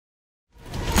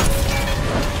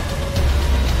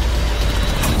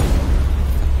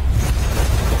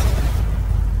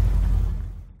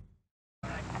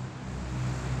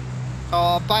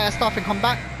buy our stuff and come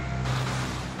back.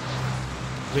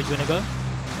 Where do you wanna go?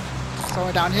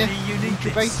 Somewhere down here. Any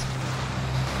unique Base.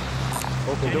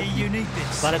 Okay, Any unique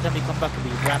bits? by the time we come back, it'll be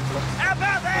rammed up. How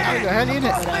about How the that? hell in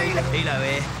it? Helo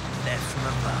here. Left from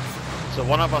above. So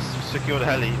one of us secured the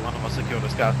heli, one of us secured the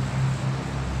scout.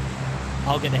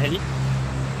 I'll get the heli.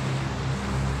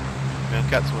 Me and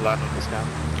Cats will land on the scout.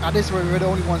 Ah, this is where we were the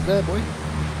only ones there, boy.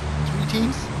 3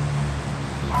 teams.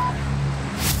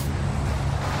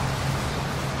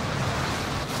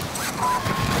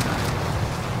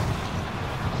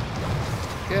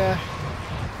 Yeah.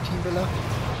 Team below.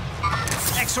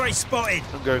 X-ray spotted.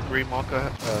 I'm going green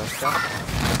marker, scout.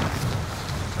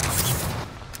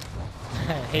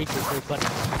 Hate it, so funny.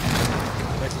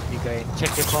 Message me going,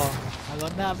 check your car. I go,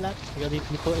 nah, blood. You gotta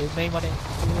put his name on it.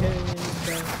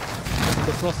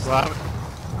 The frost. Well,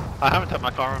 I haven't had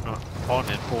my car on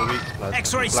in 4 weeks, blood.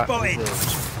 X-ray Black spotted.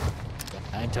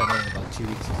 reserve. I ain't turned on in about 2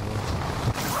 weeks as well.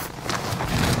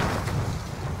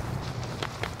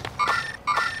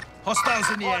 Hostiles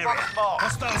in the area.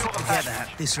 Hostiles together.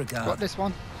 Disregard. Got this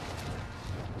one.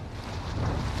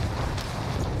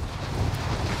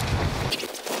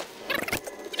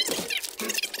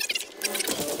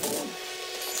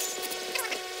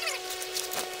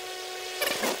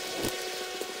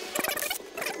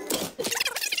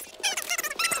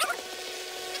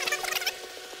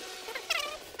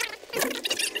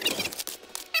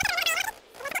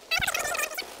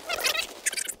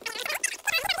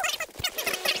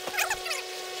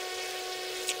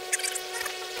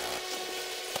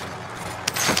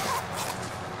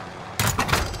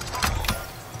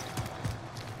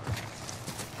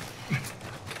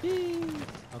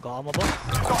 I got armor box.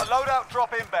 Got a loadout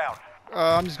drop inbound.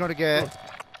 I'm just gonna get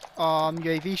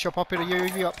UAV. Shall pop it a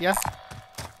UAV up, yeah?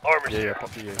 Yeah,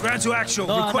 pop the UAV. Ground to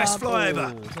actual. Request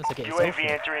flyover. UAV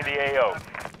entering the AO.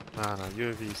 Nah,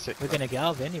 UAV 6. We're gonna get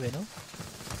out of it anyway, no?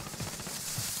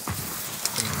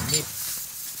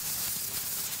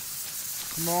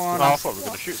 Come on. Oh, I thought we were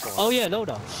gonna shoot someone. Oh yeah,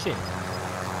 loadout. Shit.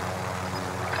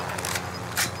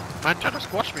 Man tried to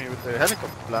squash me with the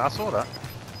helicopter, blood. I saw that.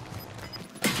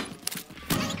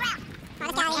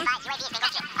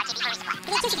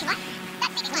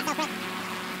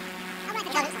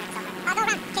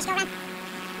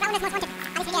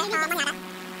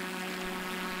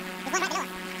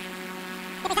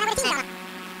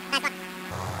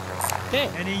 Okay.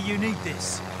 Any unique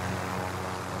this?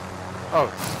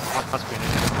 Oh, must be in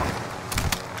here.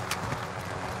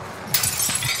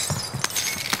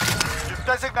 You've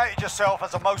designated yourself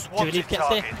as a most wanted Julie gets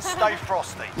target. there. Stay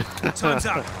frosty. Time's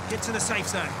up. Get to the safe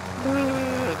zone.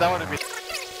 That would have been.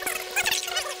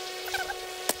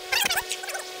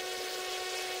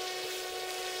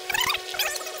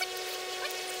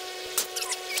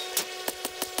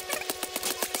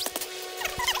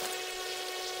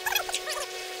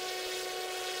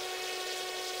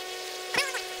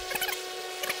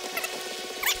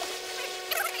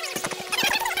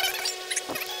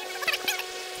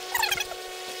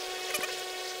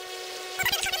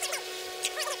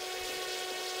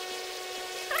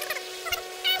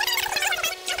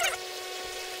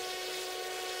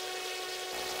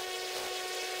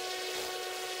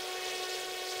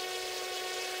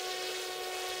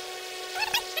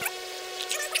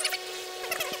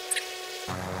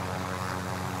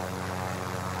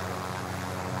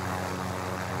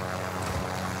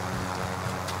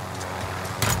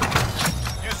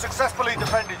 Successfully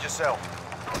defended yourself.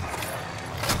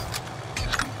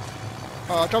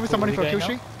 Drop me some money for a kill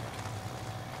going streak.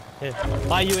 Here,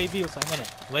 buy UAV or something,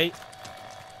 innit? Wait.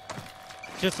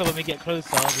 Just so when we get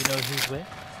closer, we know who's where.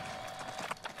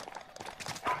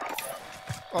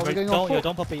 Oh, we're Wait, going on foot.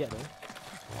 don't pop it yet though.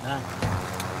 Nah.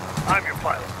 I'm your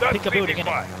pilot. Pick a building,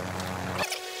 innit?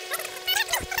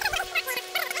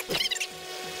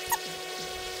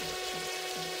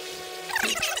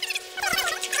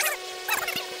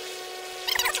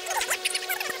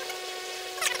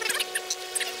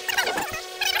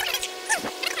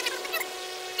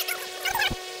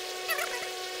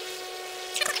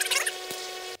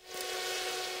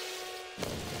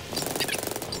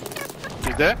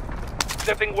 He's there?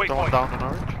 Stepping Someone waypoint. down on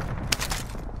orange.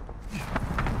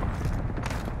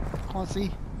 Can't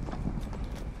see.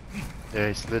 Yeah,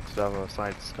 he slid to the other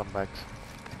side, scumbags.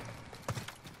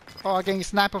 Oh, getting a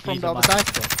sniper from He's the on other my side.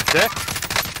 spot. There?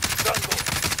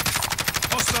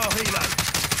 Hostile helo.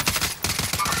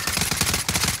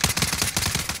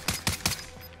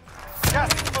 Gas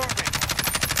is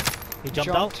moving. He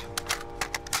jumped out.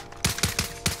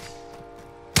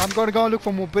 I'm gonna go and look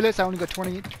for more bullets. I only got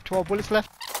 12 bullets left.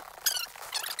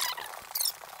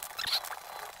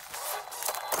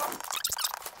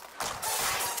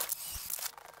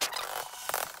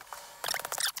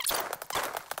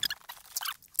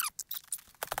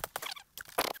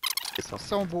 stuff.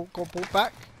 Someone got brought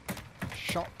back.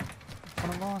 Shot one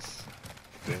of us.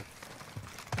 Yeah.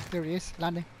 There he is,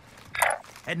 landing.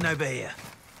 Heading over here.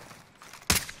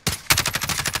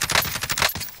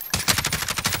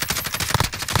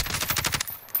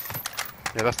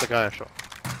 Yeah, that's the guy I shot.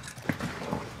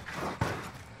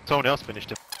 Someone else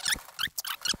finished him.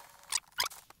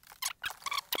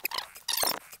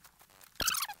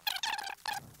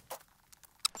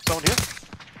 Someone here?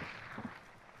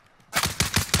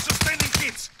 Suspending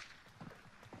kits.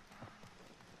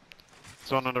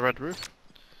 Someone on the red roof.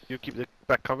 You keep the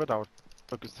back covered, I'll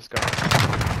focus this guy.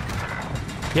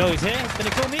 Yo, he's here. He's gonna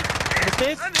kill me. On the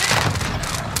stairs.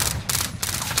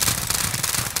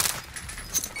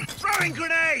 Throwing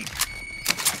grenade.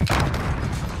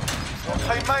 Your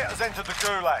teammate has entered the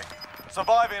gulag.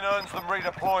 Surviving earns them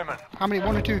redeployment. How many?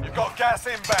 1 or 2? You've got gas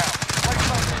inbound. Take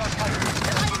something located.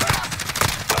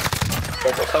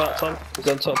 Come out, Tom. He's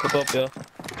on top above, yeah.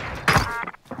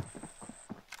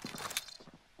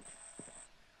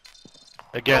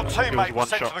 Again, Your it was teammate one was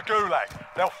sent shot. to the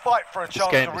gulag. They'll fight for a This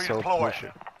chance game to is so redeploy.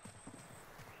 bullshit.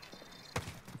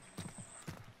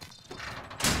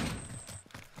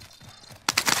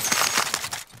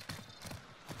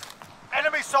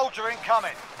 Enemy soldier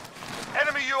incoming.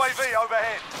 Enemy UAV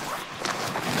overhead.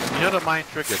 You know the mine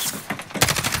triggered,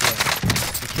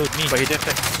 He killed me. but he didn't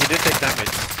take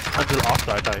damage until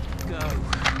after I died. Go.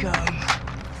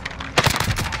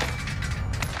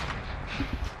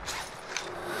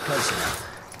 Close enough.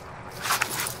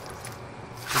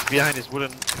 He's behind his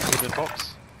wooden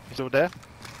box. He's over there.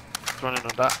 He's running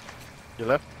on that. Your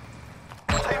left.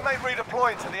 Teammate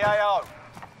redeploying to the AO.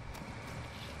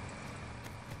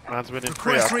 Man's winning Request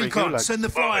 3 out of 3 recon. gulags. Send the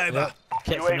flyover.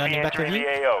 Kept him landing back with you.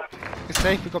 AO. It's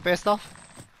safe, we got bare stuff.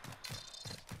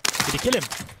 Did he kill him?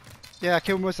 Yeah, I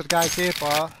killed most of the guys here,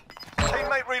 but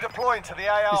Teammate redeploying to the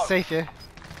AO. it's safe here.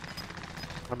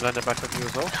 I'm landing back on you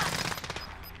as well.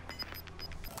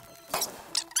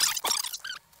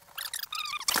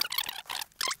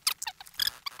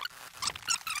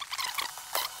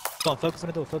 Come on, focus on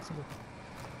the door, focus on the door.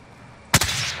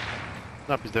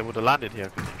 No, because they would have landed here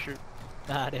if you didn't shoot.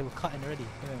 Nah, they were cutting already.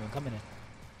 Come in here.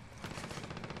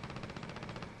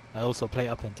 I also play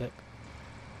up in tech.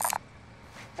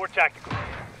 More tactical.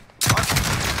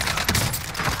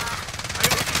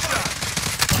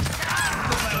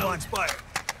 One's fired.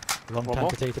 Long One time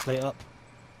more? to take to play up.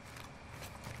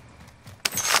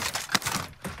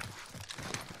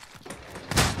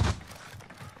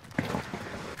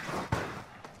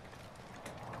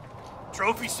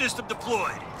 Trophy system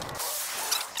deployed.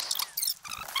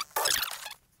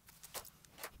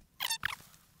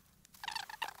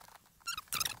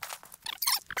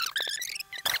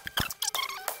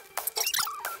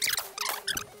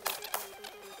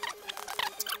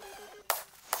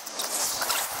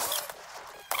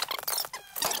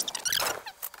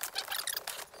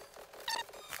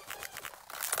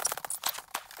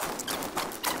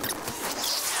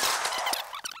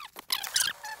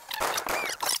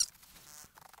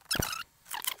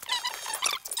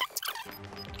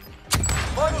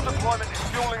 Final deployment is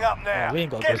fueling up now. Oh, we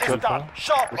ain't got Get good this good done. far.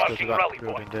 Sharp Let's go to rushing that rally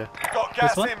building point. there. You've got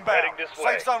gas one? inbound.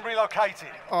 Safe zone relocated.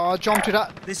 Jump to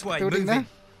that This way, building moving. there.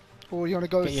 Or you want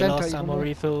to go Get your center? last you ammo wanna-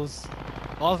 refills.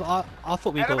 I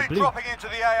thought we'd go Enemy blue. dropping into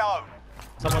the AO.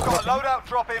 Someone's Got a dropping. loadout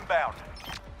drop inbound.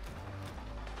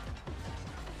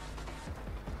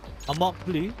 I marked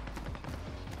blue.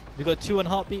 We got 2 on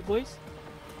heartbeat, boys.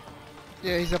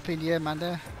 Yeah, he's up in the air, man,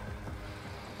 there.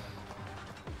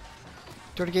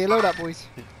 Do you want to get your load up, boys?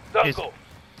 He's-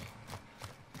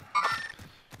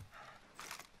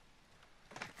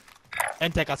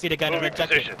 Entech, I see the guy in the red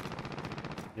jacket.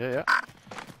 Yeah, yeah.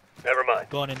 Never mind.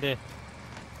 Go on in there.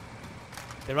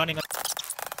 They're running.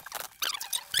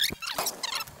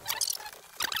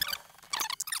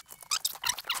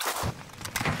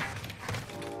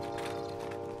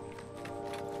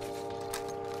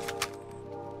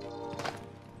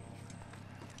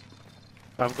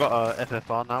 I've got a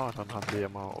FFR now. I don't have the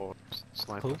ammo or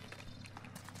sniper. Cool.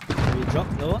 Can we drop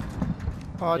lower?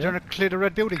 Do you want to clear the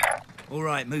red building All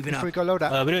right, moving before up. we go load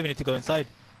up? We don't even need to go inside.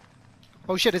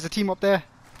 Oh shit, there's a team up there.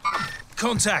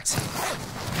 Contact. There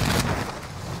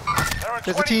are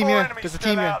There's a 24 team here. enemies There's a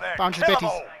still team here. out there. Bounces Kill 'em Betty's.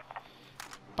 all.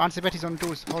 Bounce the Betty's on the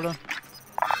doors. Hold on.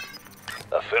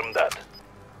 Affirm that.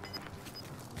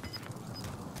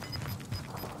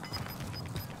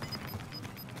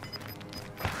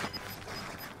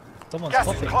 Someone's Gas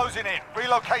is coughing. closing in.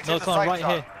 Relocating No, the someone safe right zone.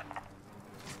 here.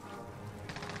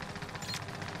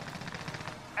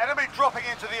 Enemy dropping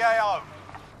into the AO.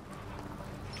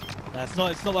 It's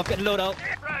not worth getting load out.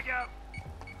 Frag out.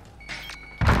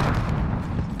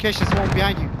 Kesh, there's one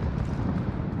behind you.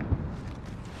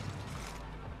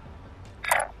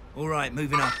 All right,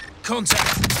 moving up.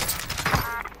 Contact.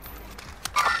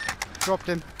 Dropped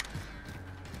him.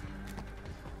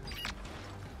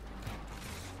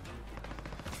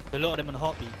 A lot of them on the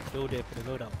heartbeat. They're all there for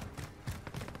the loadout.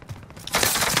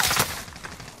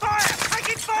 Fire!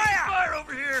 Taking fire! Fire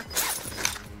over here!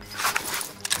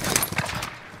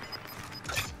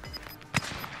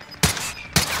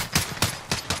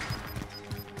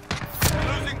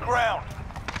 Losing ground.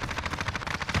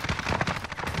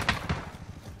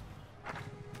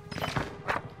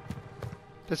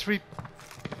 There's 3.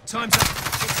 Time's up. Get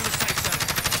to the safe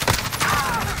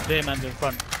zone. There, man, in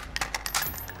front.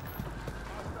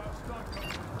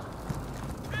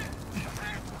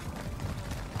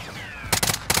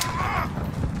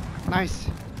 Nice.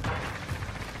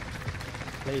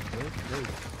 Played, bro. Played.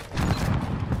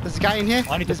 There's a guy in here.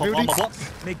 I need to This pop building. armor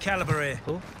box. Mid-caliber here.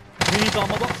 Cool. Who needs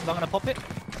armor box? I'm gonna pop it.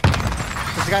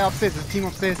 There's a guy upstairs. There's a team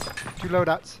upstairs. 2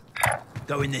 loadouts.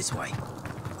 Going this way.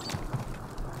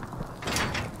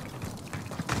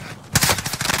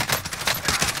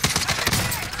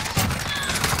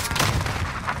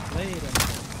 Played.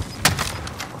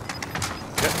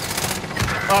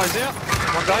 Oh, he's here.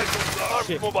 One guy.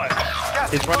 Shit.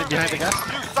 Gas He's is running moving behind the in. gas.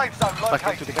 New safe zone Back into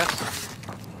located. the gas.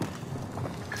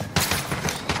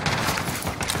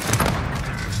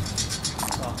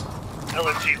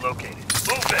 LMG located.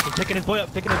 Move it. He's picking his boy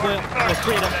up. Picking his boy up. There's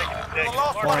 3 of them. The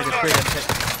last One one of is the 3 of them.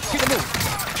 Shoot them all.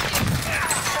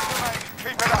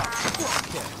 Keep it up.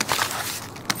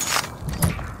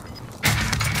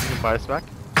 You can buy us back.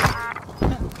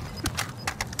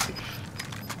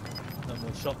 No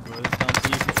more shot, bro. It's down to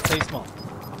you. Stay smart.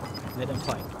 Let them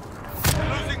fight.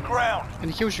 Losing ground. And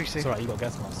the kill streaks It's here. alright, you got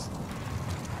gas mask.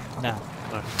 Now.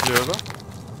 No, flew over.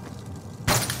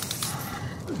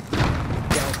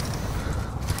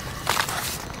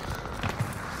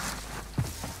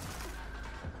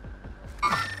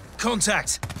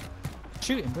 Contact.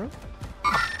 Shoot him, bro.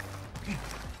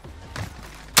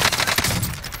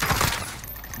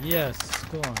 Yes,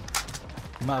 go on.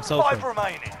 You might have 5 sulfur.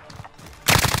 remaining.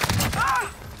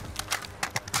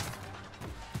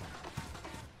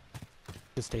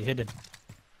 Just stay hidden.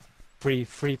 Three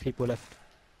people left.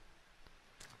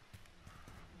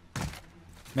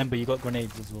 Remember, you got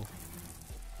grenades as well.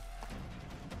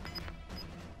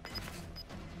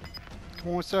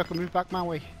 Come on, circle. Move back my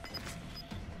way.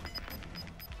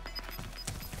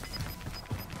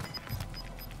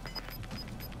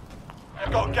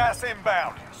 Got gas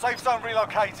inbound. Safe zone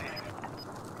relocated.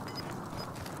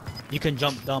 You can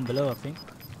jump down below, I think.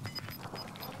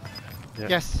 Yeah.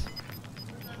 Yes.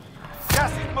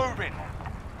 Gas is moving.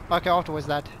 Okay, afterwards,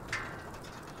 lad.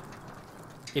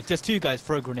 If there's 2 guys,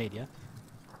 throw a grenade, yeah?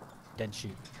 Then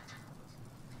shoot.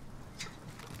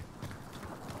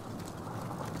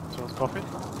 Someone's coffee.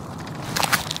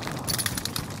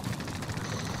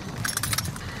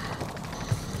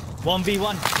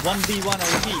 1v1. 1v1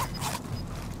 OG.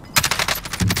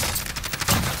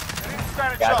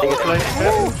 Standing Yeah, I shot. think it's like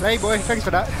Ooh, hey boy, thanks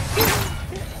for that.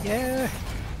 Yeah.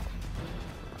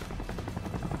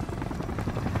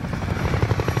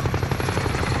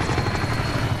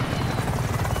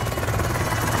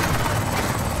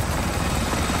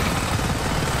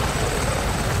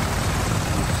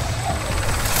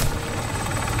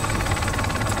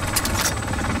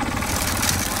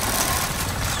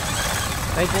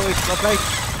 Hey boys, well played.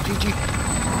 GG.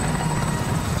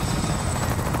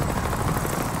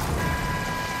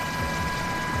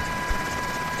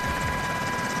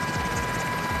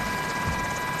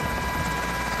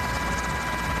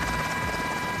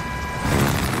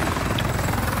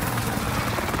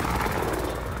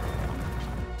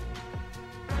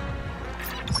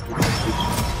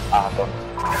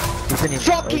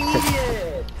 fucking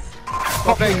idiot!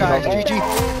 Well played guys, GG.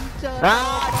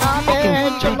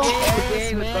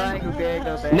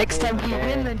 Next time we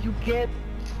win and you get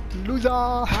Loser.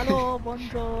 Hello,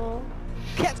 bonjour.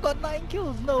 Cat's got 9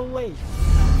 kills, no way.